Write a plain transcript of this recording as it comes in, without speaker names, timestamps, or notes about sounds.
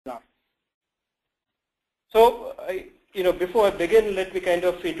Before I begin, let me kind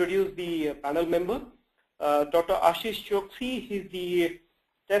of introduce the panel member. Dr. Ashish Choksi, he's the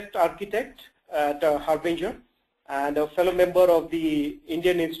test architect at Harbinger and a fellow member of the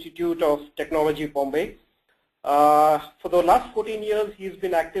Indian Institute of Technology, Bombay. For the last 14 years, he's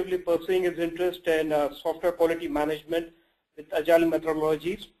been actively pursuing his interest in software quality management with agile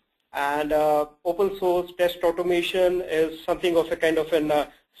methodologies, and open source test automation is something of a kind of a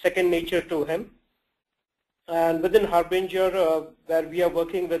second nature to him. And within Harbinger, where we are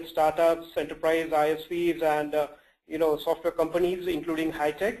working with startups, enterprise ISVs, and software companies, including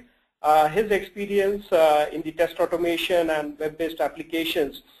high tech, his experience in the test automation and web-based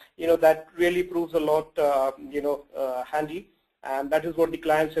applications, that really proves a lot, handy, and that is what the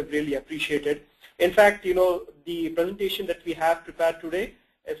clients have really appreciated. In fact, the presentation that we have prepared today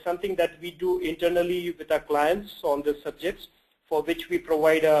is something that we do internally with our clients on these subjects, for which we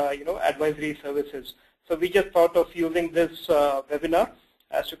provide, advisory services. So we just thought of using this webinar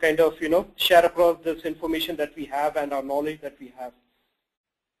as to kind of, share across this information that we have and our knowledge that we have.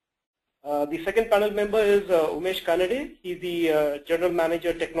 The second panel member is Umesh Kanade. He's the General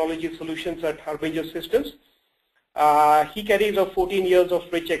Manager Technology Solutions at Harbinger Systems. He carries 14 years of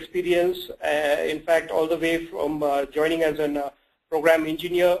rich experience, in fact, all the way from joining as a program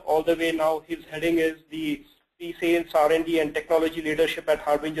engineer, all the way now he's heading is the pre-sales, R&D, and technology leadership at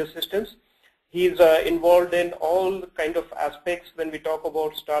Harbinger Systems. He's involved in all kind of aspects when we talk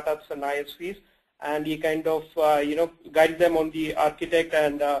about startups and ISVs, and he kind of guides them on the architect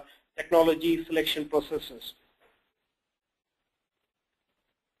and technology selection processes.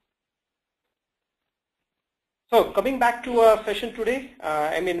 So coming back to our session today,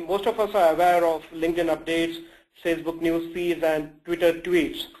 most of us are aware of LinkedIn updates, Facebook news feeds, and Twitter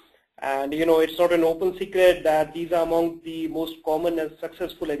tweets. And it's not an open secret that these are among the most common and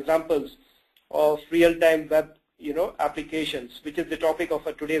successful examples of real-time web applications, which is the topic of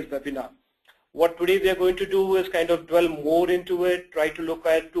today's webinar. What today we are going to do is kind of dwell more into it, try to look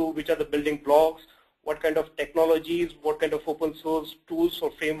at which are the building blocks, what kind of technologies, what kind of open source tools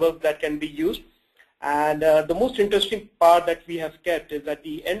or frameworks that can be used. And the most interesting part that we have kept is at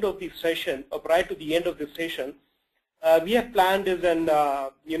the end of the session, or prior to the end of the session, we have planned is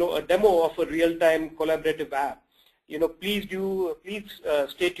a demo of a real-time collaborative app. Please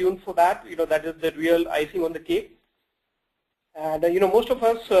stay tuned for that. That is the real icing on the cake. And most of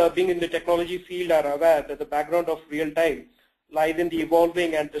us being in the technology field are aware that the background of real-time lies in the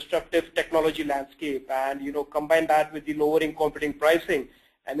evolving and disruptive technology landscape, and combine that with the lowering computing pricing.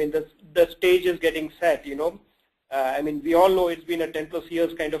 The stage is getting set. We all know it's been a 10+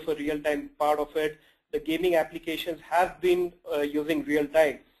 years kind of a real-time part of it. The gaming applications have been using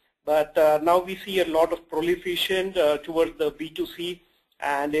real-time. But now we see a lot of proliferation towards the B2C,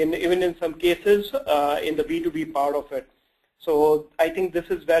 and even in some cases in the B2B part of it. So I think this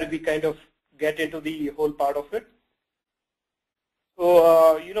is where we kind of get into the whole part of it.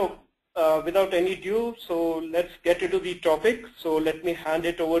 So without any ado, so let's get into the topic. So let me hand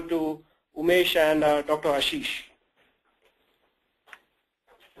it over to Umesh and Dr. Ashish.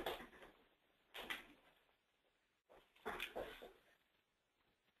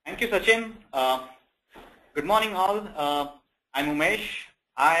 Thank you, Sachin. Good morning, all. I'm Umesh.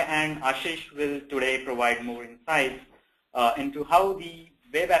 I and Ashish will today provide more insights into how the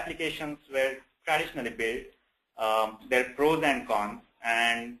web applications were traditionally built, their pros and cons,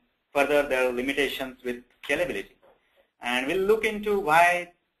 and further their limitations with scalability. And we'll look into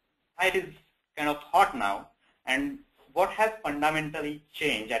why it is kind of hot now, and what has fundamentally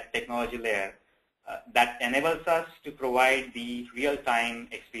changed at technology layer that enables us to provide the real-time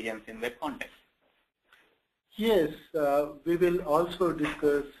experience in web context. Yes, we will also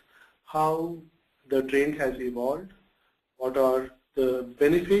discuss how the trend has evolved, what are the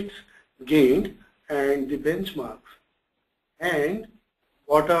benefits gained and the benchmarks, and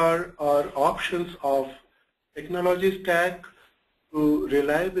what are our options of technology stack to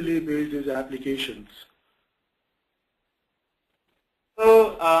reliably build these applications.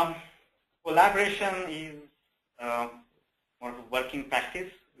 So collaboration is more of a working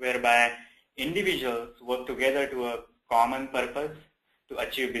practice whereby individuals work together to a common purpose to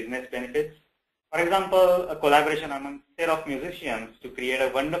achieve business benefits. For example, a collaboration among a set of musicians to create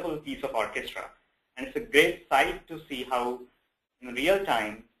a wonderful piece of orchestra. And it's a great sight to see how in real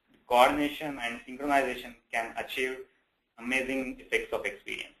time coordination and synchronization can achieve amazing effects of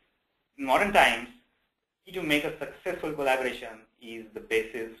experience. In modern times, key to make a successful collaboration is the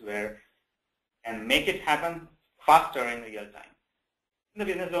basis where and make it happen faster in real time. In the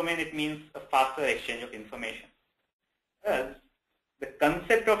business domain, it means a faster exchange of information. Thus, the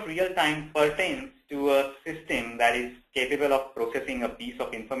concept of real-time pertains to a system that is capable of processing a piece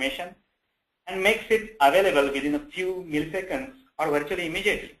of information and makes it available within a few milliseconds or virtually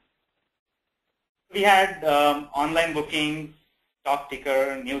immediately. We had online bookings, stock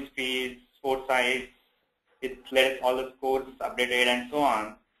ticker, news feeds, sports sites, it lets all the scores updated and so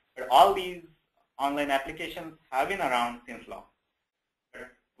on. But all these online applications have been around since long.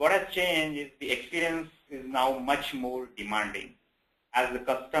 But what has changed is the experience is now much more demanding. As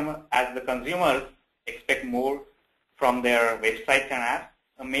the consumers expect more from their websites and apps,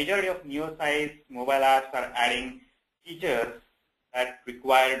 a majority of newer sites, mobile apps are adding features that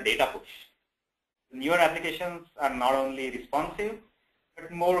require data push. Newer applications are not only responsive, but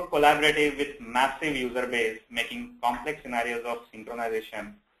more collaborative with massive user base, making complex scenarios of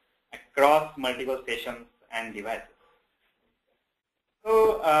synchronization across multiple stations and devices.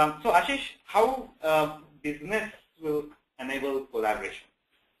 So, Ashish, how business will enable collaboration?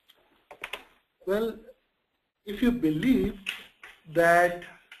 Well, if you believe that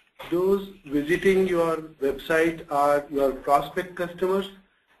those visiting your website are your prospect customers,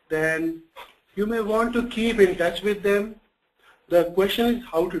 then you may want to keep in touch with them. The question is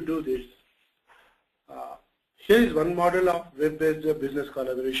how to do this. Here is one model of web-based business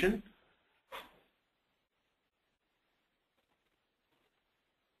collaboration.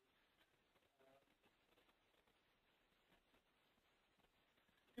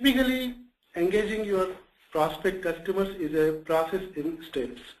 Typically, engaging your prospect customers is a process in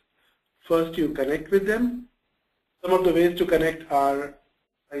steps. First, you connect with them. Some of the ways to connect are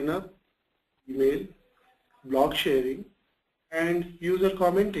sign up, email, blog sharing, and user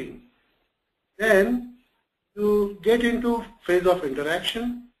commenting. Then you get into phase of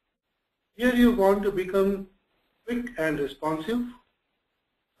interaction. Here you want to become quick and responsive.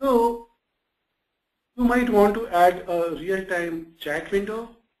 So you might want to add a real-time chat window,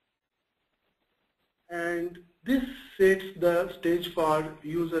 and this sets the stage for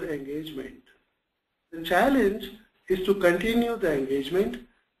user engagement. The challenge is to continue the engagement,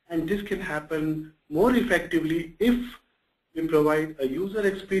 and this can happen more effectively if we provide a user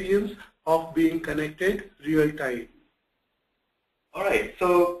experience of being connected real time. All right,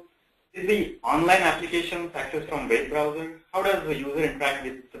 so is the online applications accessed from web browser? How does the user interact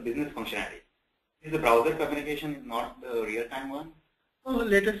with the business functionality? Is the browser communication not the real-time one? Well,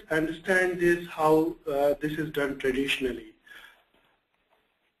 let us understand this, how this is done traditionally.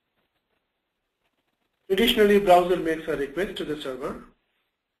 Traditionally, browser makes a request to the server.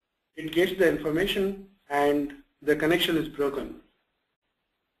 It gets the information and the connection is broken.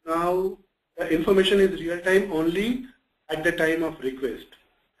 Now, the information is real-time only at the time of request.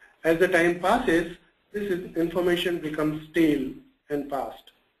 As the time passes, this information becomes stale and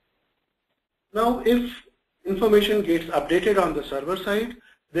past. Now, if information gets updated on the server side,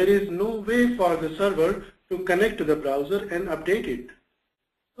 there is no way for the server to connect to the browser and update it.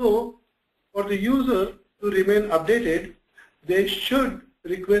 So, for the user to remain updated, they should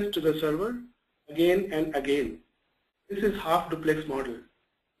request to the server again and again. This is half duplex model.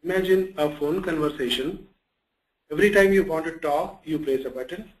 Imagine a phone conversation. Every time you want to talk, you press a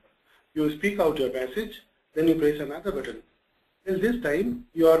button. You speak out your message, then you press another button. Till this time,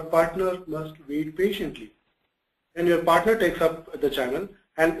 your partner must wait patiently. Then your partner takes up the channel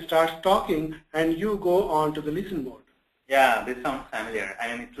and starts talking, and you go on to the listen mode. Yeah, this sounds familiar.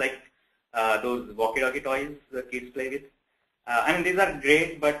 I mean, it's like those walkie-talkie toys the kids play with. I mean, these are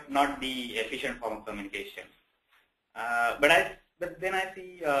great, but not the efficient form of communication. But then I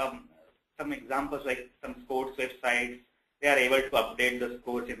see some examples like some sports websites. They are able to update the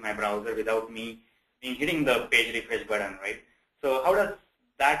scores in my browser without me hitting the page refresh button, right? So how does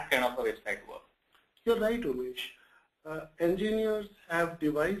that kind of a website work? You're right, Umesh. Engineers have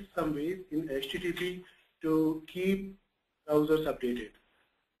devised some ways in HTTP to keep browsers updated.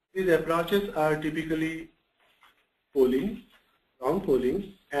 These approaches are typically polling, long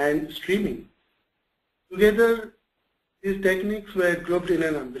polling, and streaming. Together, these techniques were grouped in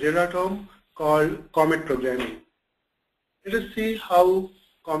an umbrella term called Comet programming. Let us see how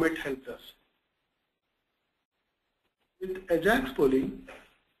Comet helps us. With Ajax polling,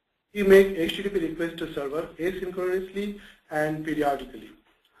 we make HTTP requests to server asynchronously and periodically.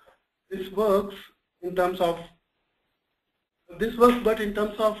 This works, but in terms of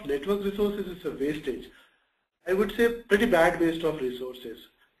network resources, it's a wastage. I would say pretty bad waste of resources.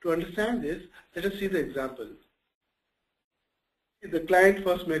 To understand this, let us see the example. The client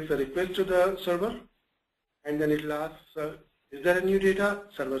first makes a request to the server, and then it asks, is there a new data?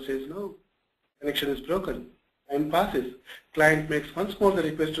 Server says no. Connection is broken. Time passes. Client makes once more the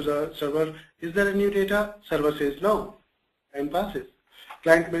request to the server, is there a new data? Server says no. time passes.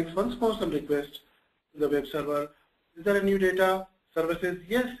 Client makes once more some request to the web server. Is there a new data? Server says,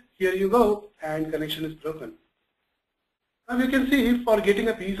 yes, here you go, and connection is broken. Now you can see for getting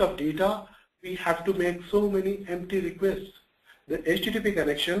a piece of data, we have to make so many empty requests. The HTTP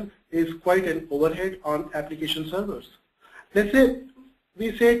connection is quite an overhead on application servers. Let's say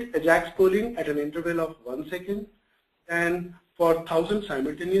we set Ajax polling at an interval of 1 second, and for 1,000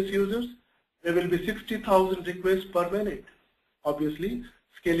 simultaneous users, there will be 60,000 requests per minute. Obviously,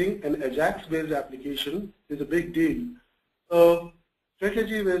 scaling an Ajax-based application is a big deal. So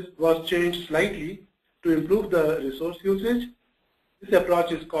strategy was changed slightly to improve the resource usage. This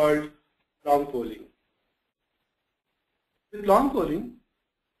approach is called long polling. With long polling,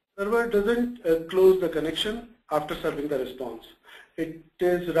 server doesn't close the connection after serving the response. It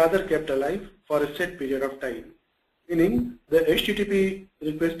is rather kept alive for a set period of time, meaning the HTTP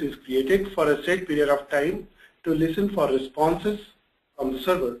request is created for a set period of time to listen for responses from the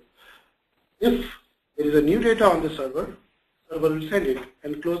server. If there is a new data on the server will send it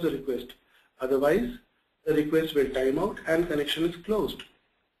and close the request. Otherwise, the request will time out and connection is closed.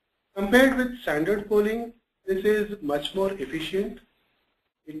 Compared with standard polling, this is much more efficient.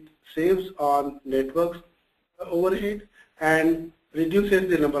 It saves on network overhead and reduces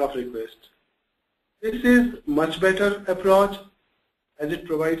the number of requests. This is much better approach as it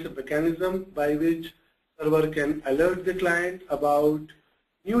provides a mechanism by which server can alert the client about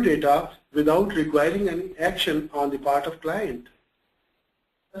new data without requiring any action on the part of client.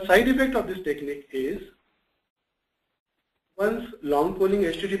 The side effect of this technique is once long polling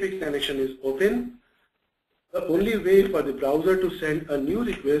HTTP connection is open, the only way for the browser to send a new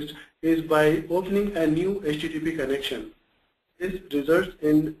request is by opening a new HTTP connection. This results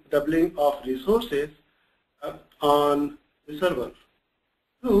in doubling of resources on the server.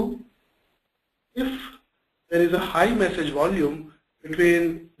 Two, if there is a high message volume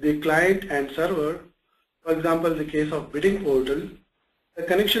between the client and server, for example, the case of bidding portal, the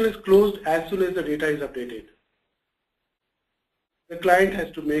connection is closed as soon as the data is updated. The client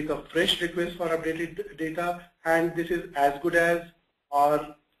has to make a fresh request for updated data, and this is as good as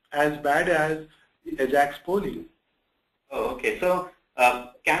or as bad as the Ajax polling. Oh, okay. So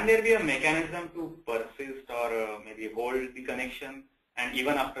can there be a mechanism to persist or maybe hold the connection, and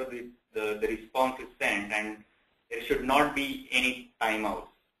even after the response is sent, and there should not be any timeout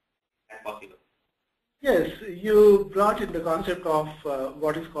as possible? Yes, you brought in the concept of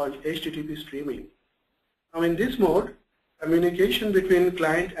what is called HTTP streaming. Now in this mode, communication between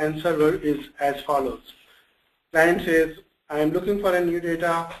client and server is as follows. Client says, I am looking for a new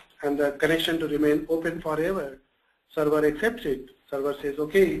data and the connection to remain open forever. Server accepts it. Server says,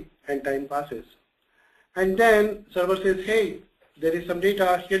 okay, and time passes. And then server says, hey, there is some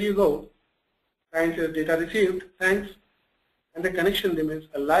data, here you go. Client says, data received, thanks. And the connection remains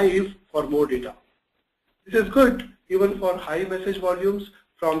alive for more data. This is good even for high message volumes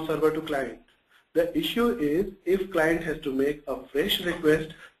from server to client. The issue is if client has to make a fresh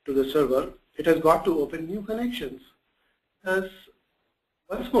request to the server, it has got to open new connections. Thus,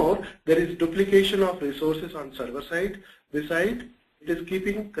 once more, there is duplication of resources on server side. Besides, it is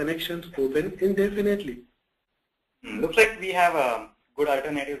keeping connections open indefinitely. Looks like we have a good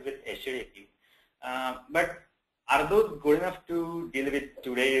alternative with HTTP. But are those good enough to deal with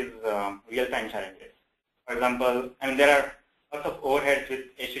today's real-time challenges? For example, I mean, there are lots of overheads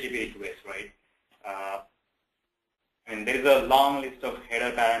with HTTP requests, right? I mean, there is a long list of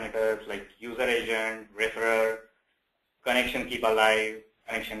header parameters like user agent, referrer, connection keep alive,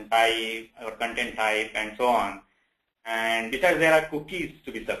 connection type, or content type, and so on. And besides, there are cookies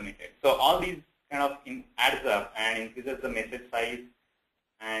to be submitted. So all these kind of adds up and increases the message size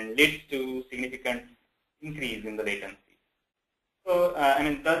and leads to significant increase in the latency. So, I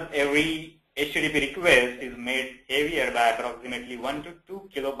mean, thus every HTTP request is made heavier by approximately 1 to 2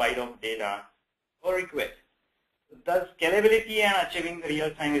 kilobytes of data per request. Thus, scalability and achieving the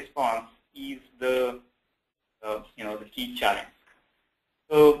real-time response is the the key challenge.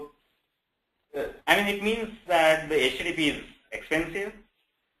 So, I mean, it means that the HTTP is expensive.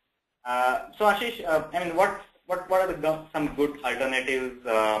 So, Ashish, I mean, what are some good alternatives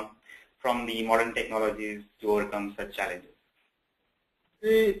from the modern technologies to overcome such challenges?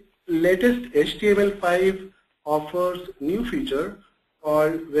 The latest HTML5 offers new feature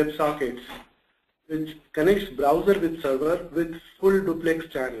called WebSockets, which connects browser with server with full duplex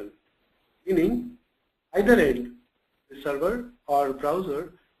channel, meaning either end, the server or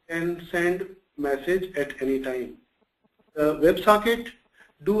browser can send message at any time. The WebSocket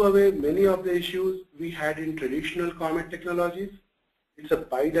do away many of the issues we had in traditional common technologies. It's a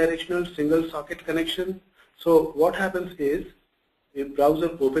bidirectional single socket connection, So what happens is the browser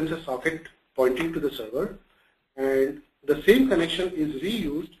opens a socket pointing to the server, and the same connection is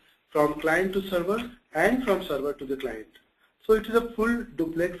reused from client to server and from server to the client. So it is a full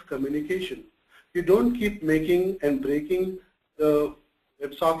duplex communication. You don't keep making and breaking the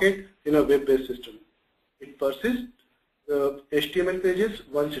WebSocket in a web-based system. It persists the HTML pages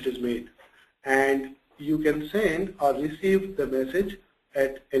once it is made, and you can send or receive the message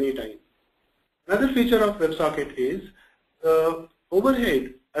at any time. Another feature of WebSocket is the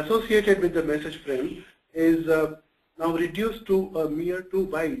overhead associated with the message frame is now reduced to a mere 2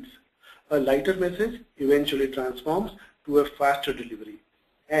 bytes. A lighter message eventually transforms to a faster delivery.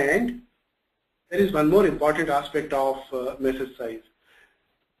 And there is one more important aspect of message size.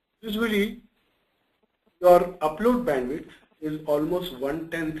 Usually, your upload bandwidth is almost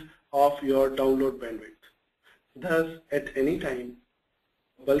 1/10 of your download bandwidth. Thus, at any time,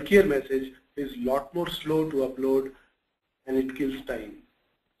 a bulkier message is a lot more slow to upload and it kills time.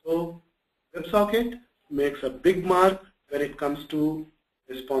 So, WebSocket makes a big mark when it comes to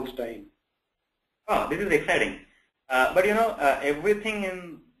response time. Oh, this is exciting. But you know, everything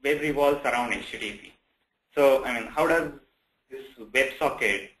in web revolves around HTTP. So, I mean, how does this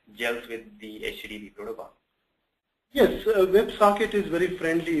WebSocket gels with the HTTP protocol? Yes, WebSocket is very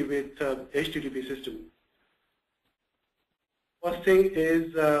friendly with HTTP system. First thing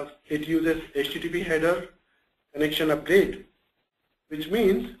is it uses HTTP header connection upgrade, which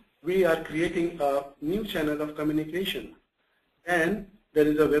means we are creating a new channel of communication. And there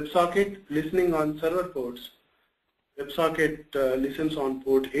is a WebSocket listening on server ports. WebSocket listens on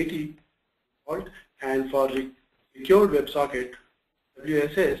port 80 and for secured WebSocket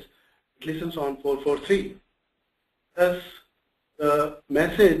WSS it listens on port 43. Thus, the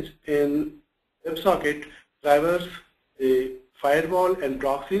message in WebSocket traverses the firewall and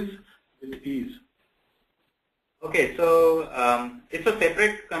proxies with ease. Okay, so it's a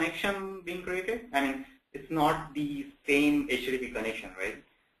separate connection being created? I mean, it's not the same HTTP connection,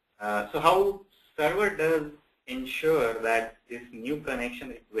 right? So how server does ensure that this new connection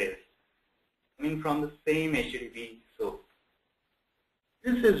request coming from the same HTTP source?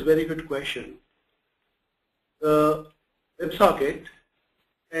 This is a very good question. The WebSocket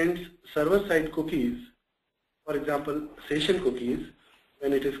sends server-side cookies, for example, session cookies,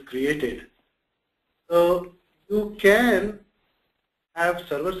 when it is created. So you can have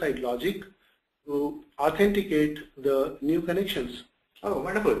server-side logic to authenticate the new connections. Oh,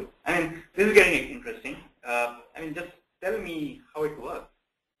 wonderful. I mean, this is getting interesting. I mean, just tell me how it works.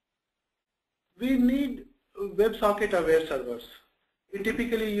 We need WebSocket-aware servers. We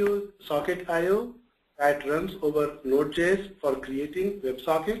typically use Socket.io that runs over Node.js for creating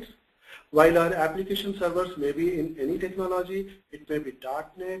WebSockets. While our application servers may be in any technology, it may be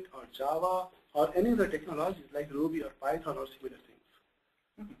 .NET or Java or any other technologies like Ruby or Python or similar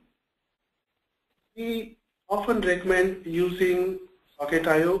things. We often recommend using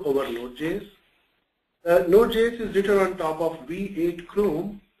Socket.io over Node.js. Node.js is written on top of V8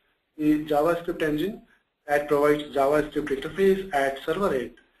 Chrome, the JavaScript engine that provides JavaScript interface at server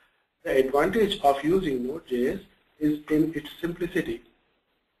end. The advantage of using Node.js is in its simplicity.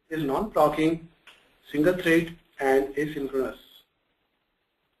 It is non-blocking, single-thread, and asynchronous.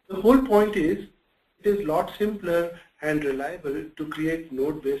 The whole point is it is a lot simpler and reliable to create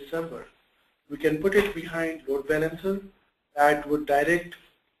node-based server. We can put it behind load balancer that would direct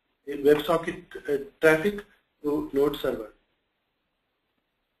the WebSocket traffic to node server.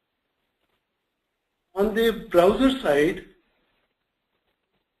 On the browser side,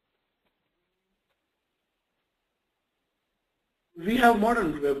 we have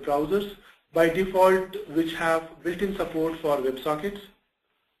modern web browsers by default which have built-in support for WebSockets.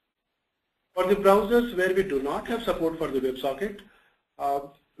 For the browsers where we do not have support for the WebSocket,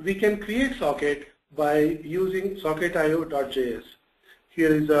 we can create socket by using socketio.js.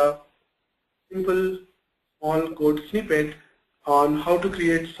 Here is a simple small code snippet on how to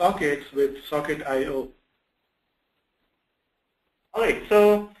create sockets with Socket.io. Alright,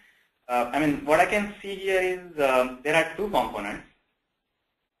 so I mean, what I can see here is there are two components.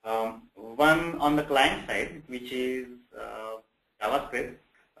 One on the client side, which is JavaScript,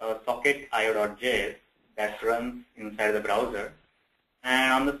 socketio.js that runs inside the browser,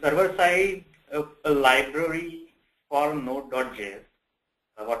 and on the server side, a library for Node.js,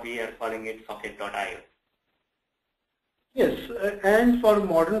 what we are calling it socket.io. Yes, and for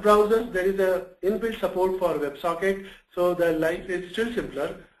modern browsers, there is a inbuilt support for WebSocket, so the life is still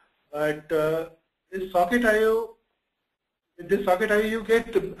simpler. But this Socket.io, with this Socket.io, you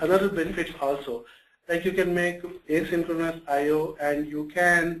get another benefits also. Like you can make asynchronous I/O, and you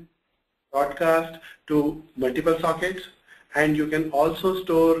can broadcast to multiple sockets, and you can also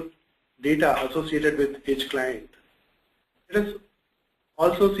store data associated with each client. Let us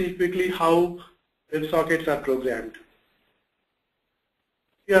also see quickly how WebSockets are programmed.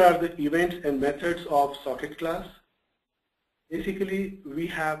 Here are the events and methods of socket class. Basically, we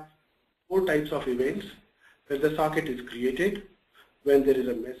have 4 types of events: when the socket is created, when there is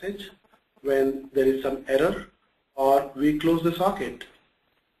a message, when there is some error, or we close the socket.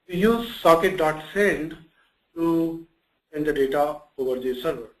 We use socket.send to send the data over the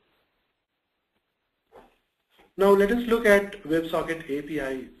server. Now let us look at WebSocket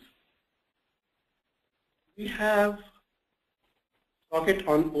APIs. We have socket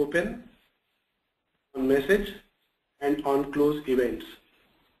on open, on message, and on close events.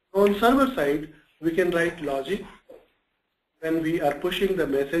 On server side, we can write logic when we are pushing the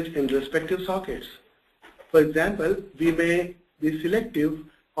message in respective sockets. For example, we may be selective,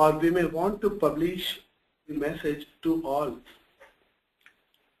 or we may want to publish the message to all.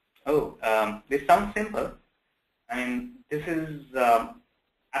 Oh, this sounds simple. I mean, this is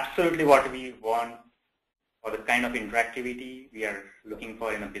absolutely what we want, or the kind of interactivity we are looking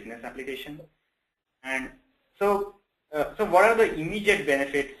for in a business application. And so what are the immediate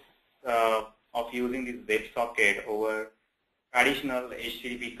benefits of using this WebSocket over traditional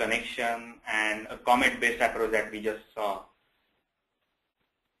HTTP connection and a commit-based approach that we just saw?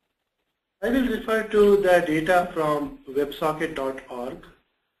 I will refer to the data from websocket.org.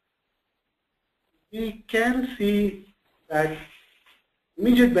 We can see that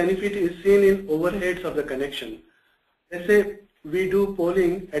immediate benefit is seen in overheads of the connection. Let's say we do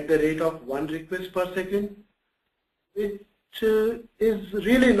polling at the rate of 1 request per second, which is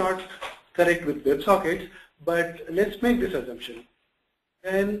really not correct with WebSockets, but let's make this assumption.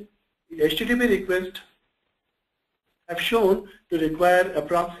 And the HTTP request have shown to require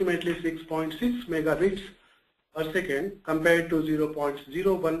approximately 6.6 megabits per second compared to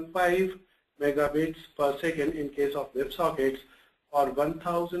 0.015 megabits per second in case of WebSockets for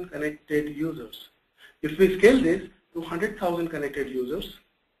 1,000 connected users. If we scale this to 100,000 connected users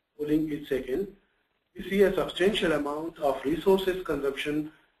polling each second, we see a substantial amount of resources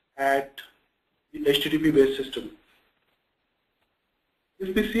consumption at the HTTP-based system.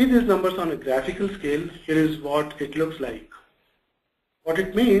 If we see these numbers on a graphical scale, here is what it looks like. What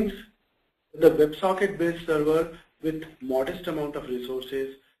it means, the WebSocket-based server with modest amount of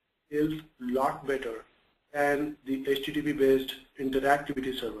resources is a lot better than the HTTP-based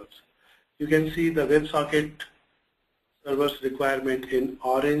interactivity servers. You can see the WebSocket servers requirement in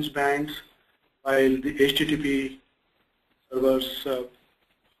orange bands, while the HTTP servers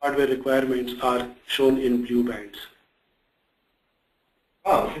hardware requirements are shown in blue bands.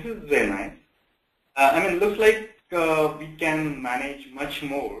 Oh, this is very nice. I mean, looks like we can manage much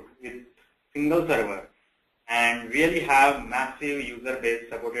more with single server and really have massive user base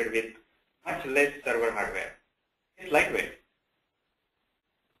supported with much less server hardware. It's lightweight.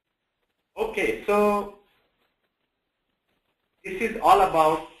 Okay, so this is all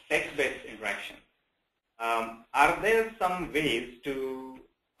about text-based interaction. Are there some ways to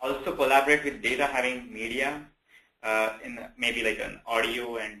also collaborate with data having media in maybe like an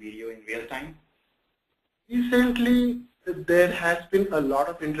audio and video in real time? Recently, there has been a lot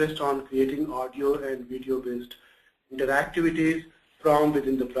of interest on creating audio and video-based interactivities from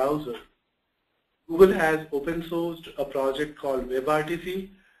within the browser. Google has open sourced a project called WebRTC.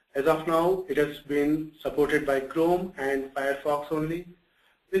 As of now, it has been supported by Chrome and Firefox only.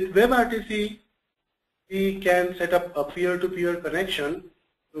 With WebRTC, we can set up a peer-to-peer connection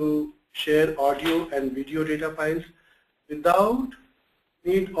to share audio and video data files without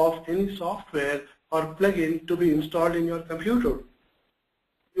need of any software or plugin to be installed in your computer.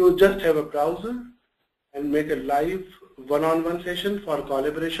 You just have a browser and make a live one-on-one session for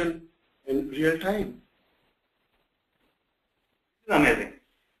collaboration in real time. This is amazing.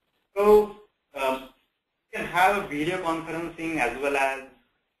 So you can have video conferencing as well as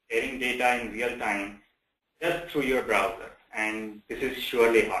sharing data in real time just through your browser, and this is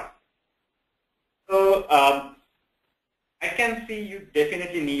surely hard. So I can see you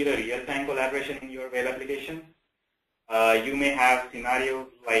definitely need a real-time collaboration in your web application. You may have scenarios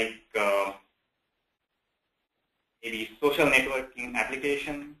like maybe social networking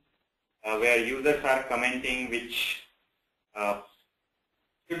application where users are commenting which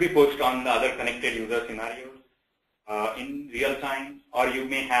should be pushed on the other connected user scenarios in real time, or you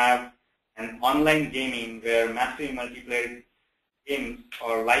may have an online gaming where massive multiplayer games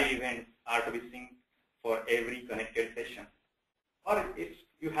or live events are to be synced for every connected session. Or if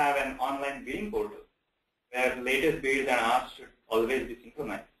you have an online bidding portal where latest bids and asks should always be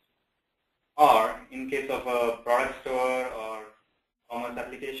synchronized. Or in case of a product store or commerce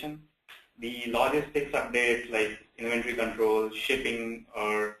application, the logistics updates like inventory control, shipping,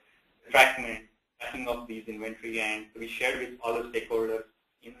 or tracking of these inventory and to be shared with all the stakeholders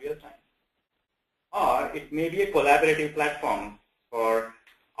in real time. Or it may be a collaborative platform for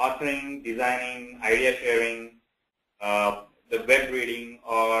authoring, designing, idea sharing, the web reading,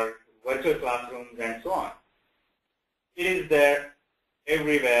 or virtual classrooms, and so on. It is there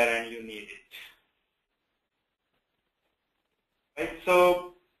everywhere and you need it. Right?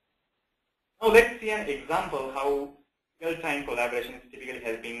 So now let's see an example how real-time collaboration is typically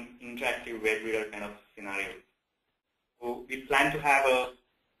helping interactive web reader kind of scenarios. So we plan to have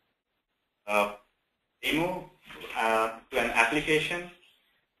a demo to an application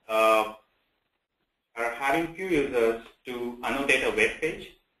or having few users to annotate a web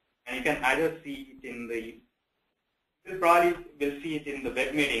page, and you can either see it in the you probably will see it in the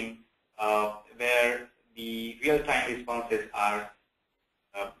web meeting where the real-time responses are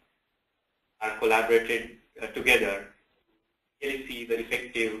collaborated together to really see the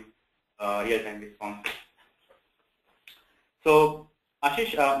effective real-time responses. So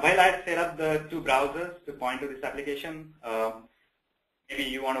Ashish, while I've set up the two browsers to point to this application, maybe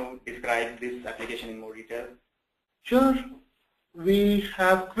you want to describe this application in more detail? Sure. We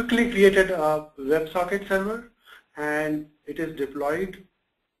have quickly created a WebSocket server, and it is deployed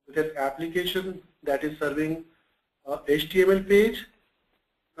with an application that is serving a HTML page.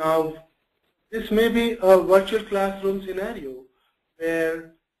 Now, this may be a virtual classroom scenario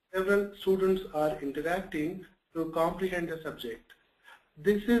where several students are interacting to comprehend the subject.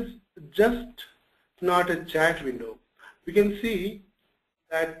 This is just not a chat window. We can see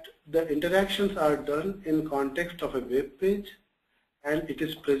that the interactions are done in context of a web page, and it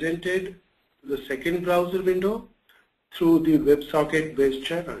is presented to the second browser window through the WebSocket based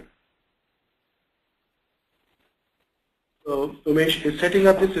channel. So Umesh is setting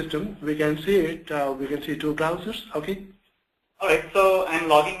up the system. We can see it. We can see two browsers. Okay. All right. So I'm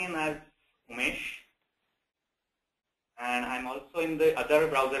logging in as Umesh, and I'm also in the other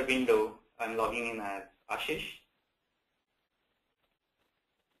browser window. I'm logging in as Ashish,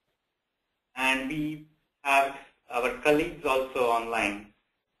 and we have our colleagues also online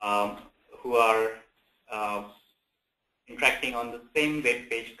who are interacting on the same web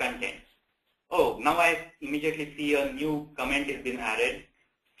page content. Oh, now I immediately see a new comment has been added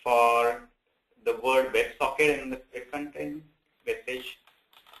for the word WebSocket in the web content web page,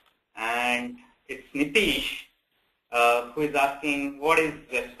 and it's Nitish who is asking what is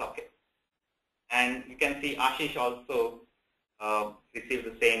WebSocket, and you can see Ashish also received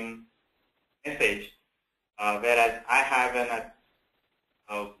the same message, whereas I have an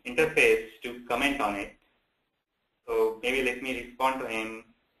interface to comment on it. So maybe let me respond to him.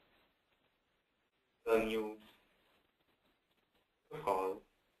 The new call.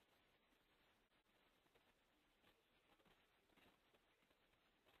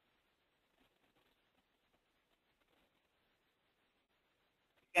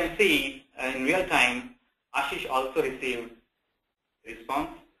 You can see in real time, Ashish also received response,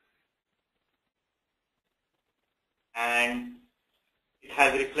 and it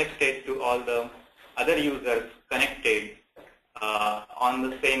has reflected to all the other users connected on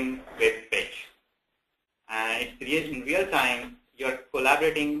the same web page. And it's in real time, you're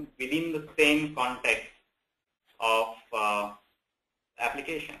collaborating within the same context of the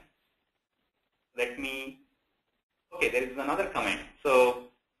application. Let me, okay, there is another comment. So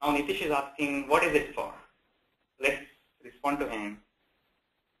now Nitish is asking, what is it for? Let's respond to him.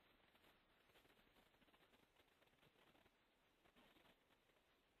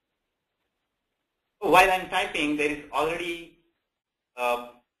 While I'm typing, there is already a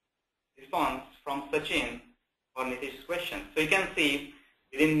response from Sachin for Nitish's question. So you can see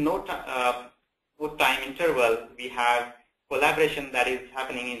within no time interval, we have collaboration that is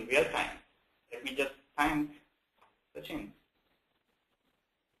happening in real time. Let me just thank Sachin.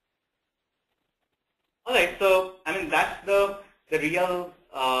 All right, so I mean that's the real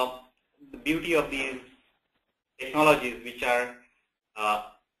the beauty of these technologies, which are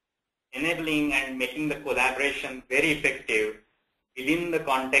enabling and making the collaboration very effective within the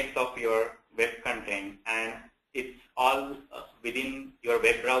context of your web content, and it's all within your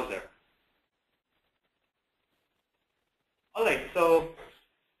web browser. All right, so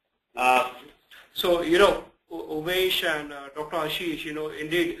Umesh and Dr. Ashish,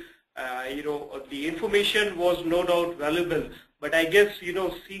 indeed, the information was no doubt valuable, but I guess,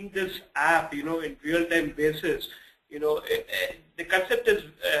 seeing this app, in real-time basis, the concept is,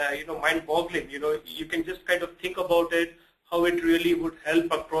 mind-boggling. You can just kind of think about it, how it really would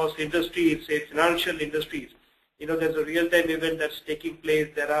help across industries, say financial industries. There's a real-time event that's taking place.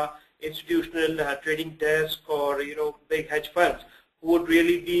 There are institutional trading desks or big hedge funds who would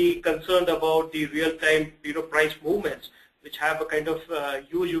really be concerned about the real-time price movements, which have a kind of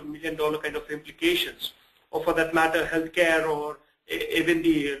huge million-dollar kind of implications, or for that matter, healthcare or even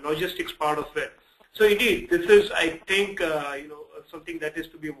the logistics part of it. So indeed, this is, I think, something that is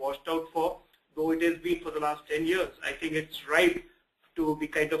to be watched out for. Though it has been for the last 10 years, I think it's ripe to be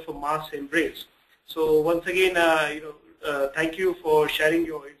kind of a mass embrace. So once again, thank you for sharing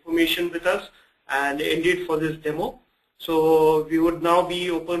your information with us, and indeed for this demo. So we would now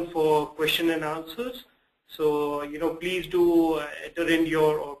be open for question and answers. So please do enter in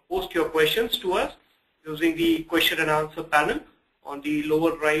your or post your questions to us using the question and answer panel on the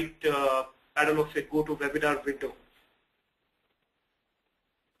lower right panel of the GoToWebinar window.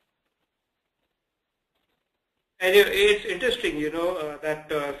 And it's interesting, that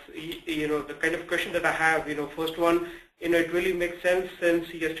the kind of question that I have, first one, it really makes sense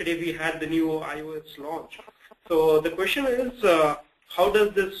since yesterday we had the new iOS launch. So the question is, how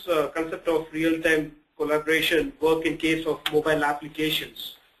does this concept of real-time collaboration work in case of mobile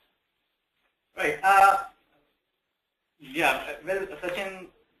applications? Right. Yeah. Well, Sachin,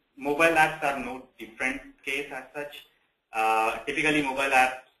 mobile apps are no different case as such. Typically, mobile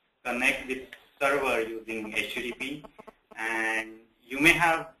apps connect with server using HTTP, and you may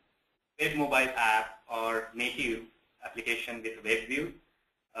have web mobile app or native application with WebView.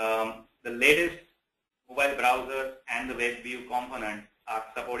 The latest mobile browsers and the WebView components are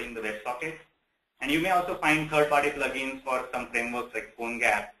supporting the WebSocket, and you may also find third-party plugins for some frameworks like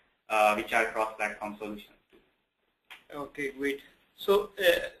PhoneGap, which are cross-platform solutions too. Okay, great. So,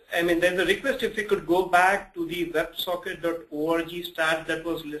 there's a request if we could go back to the WebSocket.org stat that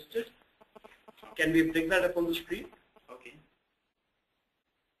was listed. Can we bring that up on the screen? Okay.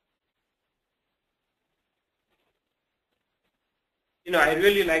 I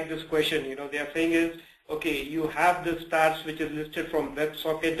really like this question. They are saying is, okay, you have the stats which is listed from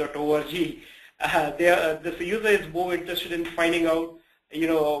WebSocket.org. The user is more interested in finding out,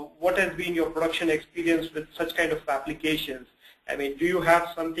 what has been your production experience with such kind of applications. Do you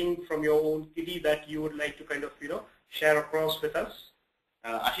have something from your own kitty that you would like to kind of, share across with us?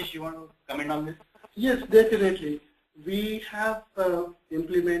 Ashish, you want to comment on this? Yes, definitely. We have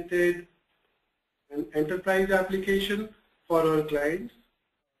implemented an enterprise application for our clients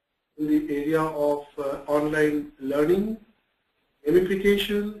in the area of online learning,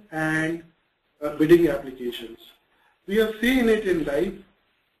 gamification, and bidding applications. We have seen it in live.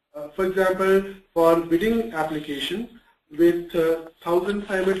 For example, for bidding application with 1,000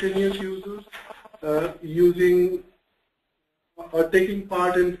 simultaneous users using or taking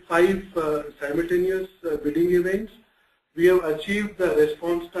part in 5 simultaneous bidding events, we have achieved the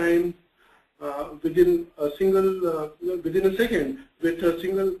response time within a second with a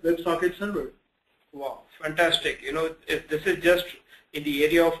single WebSocket server. Wow, fantastic! If this is just in the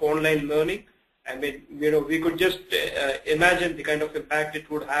area of online learning, we could just imagine the kind of impact it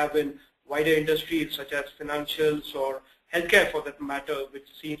would have in wider industries such as financials or healthcare, for that matter, which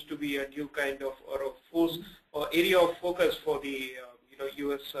seems to be a new kind of or a force or area of focus for the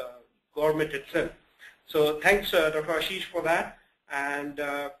U.S. government itself. So thanks, Dr. Ashish, for that. And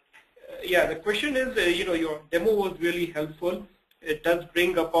yeah, the question is, your demo was really helpful. It does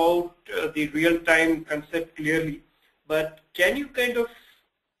bring about the real-time concept clearly. But can you kind of,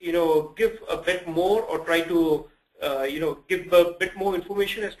 give a bit more or try to, give a bit more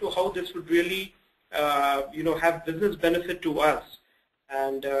information as to how this would really, have business benefit to us?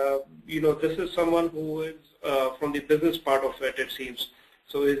 And, this is someone who is from the business part of it, it seems.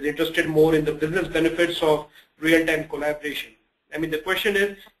 So is interested more in the business benefits of real-time collaboration. The question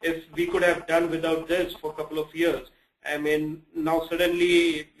is, if we could have done without this for a couple of years, now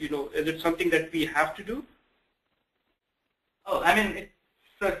suddenly, is it something that we have to do? Oh, it's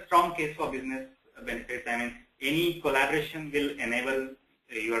a strong case for business benefits. Any collaboration will enable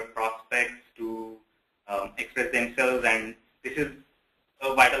your prospects to express themselves, and this is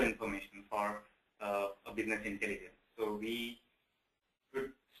a vital information for a business intelligence. So we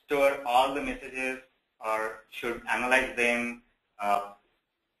should store all the messages, or should analyze them,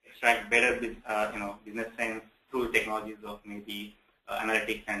 extract better, business sense through technologies of maybe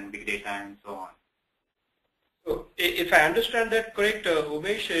analytics and big data and so on. So if I understand that correct,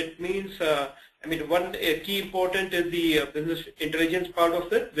 Umesh, it means, one key important is the business intelligence part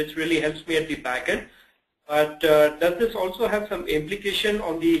of it, which really helps me at the back end. But does this also have some implication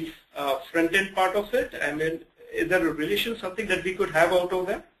on the front end part of it? I is there a relation, something that we could have out of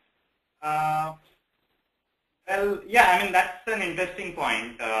that? Well, yeah, I mean, that's an interesting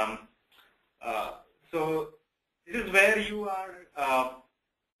point. So this is where you are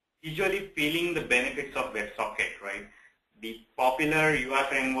usually feeling the benefits of WebSocket, right? The popular UI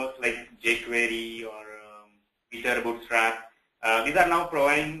frameworks like jQuery or Peter Bootstrap, these are now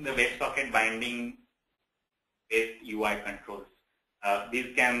providing the WebSocket binding based UI controls.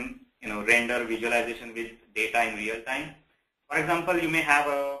 These can render visualization with data in real time. For example, you may have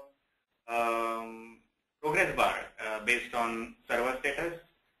a progress bar based on server status,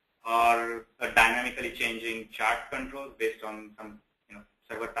 or a dynamically changing chart controls based on some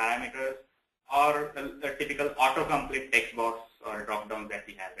server parameters, or a typical autocomplete text box or drop downs that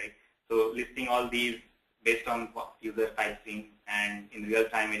we have, right? So listing all these based on what user types in, and in real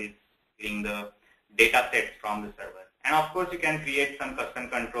time it is getting the data sets from the server. And of course, you can create some custom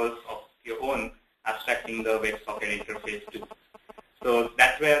controls of your own, abstracting the WebSocket interface too. So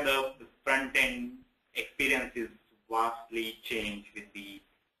that's where the front end experience is vastly changed with the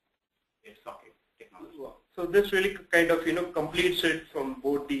WebSocket technology. Wow. So this really kind of completes it from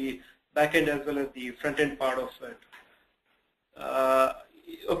both the back end as well as the front end part of it.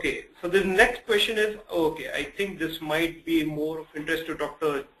 Okay, so the next question is, okay, I think this might be more of interest to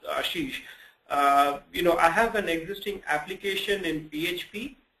Dr. Ashish. I have an existing application in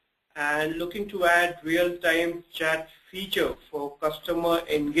PHP and looking to add real-time chat feature for customer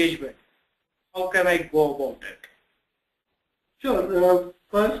engagement. How can I go about it? Sure.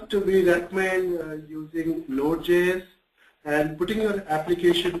 First, we recommend using Node.js and putting your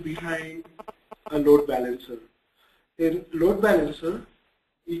application behind a load balancer. In load balancer,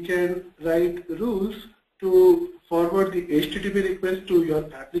 you can write rules to forward the HTTP request to your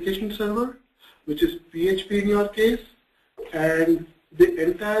application server, which is PHP in your case, and the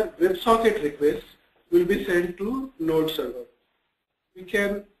entire WebSocket request will be sent to Node server. We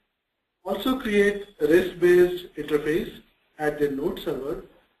can also create a REST-based interface at the Node server,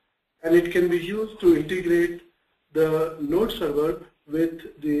 and it can be used to integrate the Node server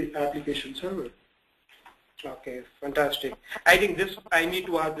with the application server. Okay, fantastic. I think I need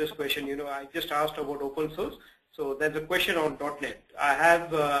to ask this question. I just asked about open source. So there's a question on .NET. I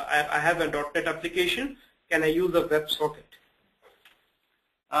have a .NET application. Can I use a WebSocket?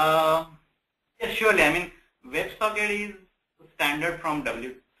 Yeah, surely. I mean, WebSocket is standard from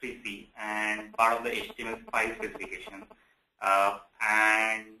W3C and part of the HTML5 specification,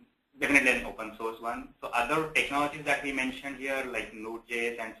 and definitely an open source one. So other technologies that we mentioned here, like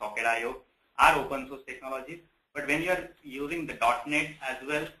Node.js and Socket.io, are open source technologies. But when you are using the .NET as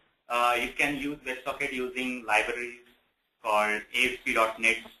well, you can use WebSocket using libraries called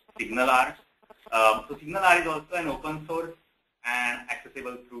ASP.NET SignalR. So SignalR is also an open source and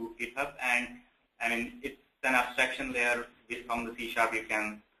accessible through GitHub, and I mean it's an abstraction layer from the C# you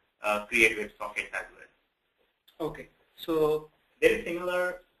can create WebSockets as well. Okay, so there is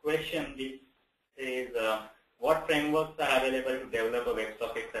similar question which says what frameworks are available to develop a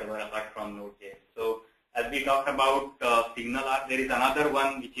WebSocket server apart from Node.js. So as we talked about SignalR, there is another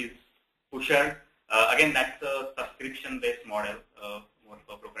one which is Pusher. Again, that's a subscription-based model, more of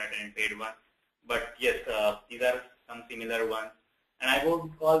a proprietary and paid one. But yes, these are some similar ones. And I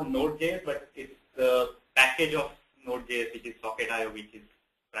won't call Node.js, but it's the package of Node.js, which is Socket.io, which is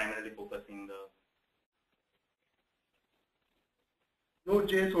primarily focusing the.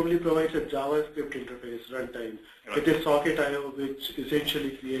 Node.js only provides a JavaScript interface runtime. Right. It is Socket.io which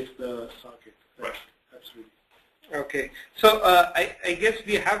essentially creates the socket. Right. Absolutely. Okay. So I guess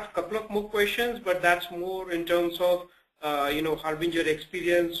we have a couple of more questions, but that's more in terms of Harbinger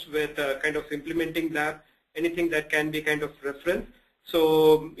experience with kind of implementing that, anything that can be kind of reference.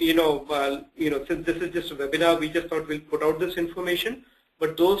 So since this is just a webinar, we just thought we'll put out this information.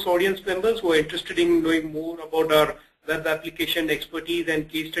 But those audience members who are interested in knowing more about our web application expertise and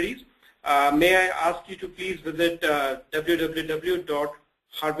case studies, may I ask you to please visit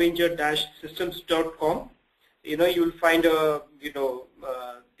www.harbinger-systems.com. You will find the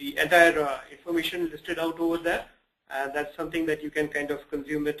entire information listed out over there, and that's something that you can kind of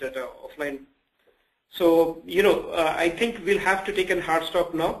consume it at offline. So I think we'll have to take a hard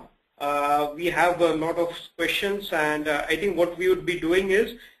stop now. We have a lot of questions, and I think what we would be doing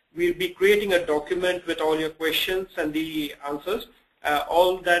is we'll be creating a document with all your questions and the answers,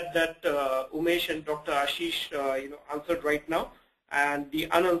 all that Umesh and Dr. Ashish answered right now, and the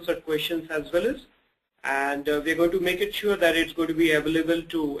unanswered questions as well as, and we're going to make it sure that it's going to be available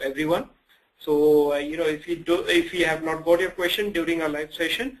to everyone. So if you have not got your question during our live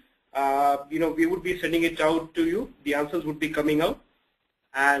session, we would be sending it out to you. The answers would be coming out.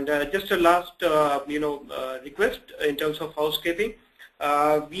 And just a last request in terms of housekeeping.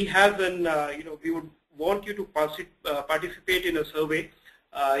 We have we would want you to participate in a survey.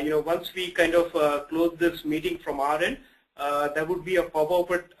 Once we kind of close this meeting from our end, there would be a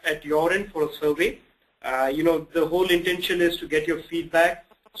pop-up at your end for a survey. The whole intention is to get your feedback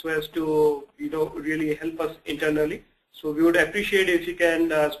so as to really help us internally. So we would appreciate if you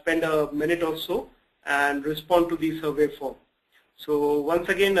can spend a minute or so and respond to the survey form. So once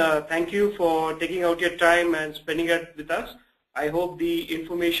again, thank you for taking out your time and spending it with us. I hope the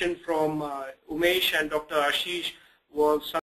information from Umesh and Dr. Ashish was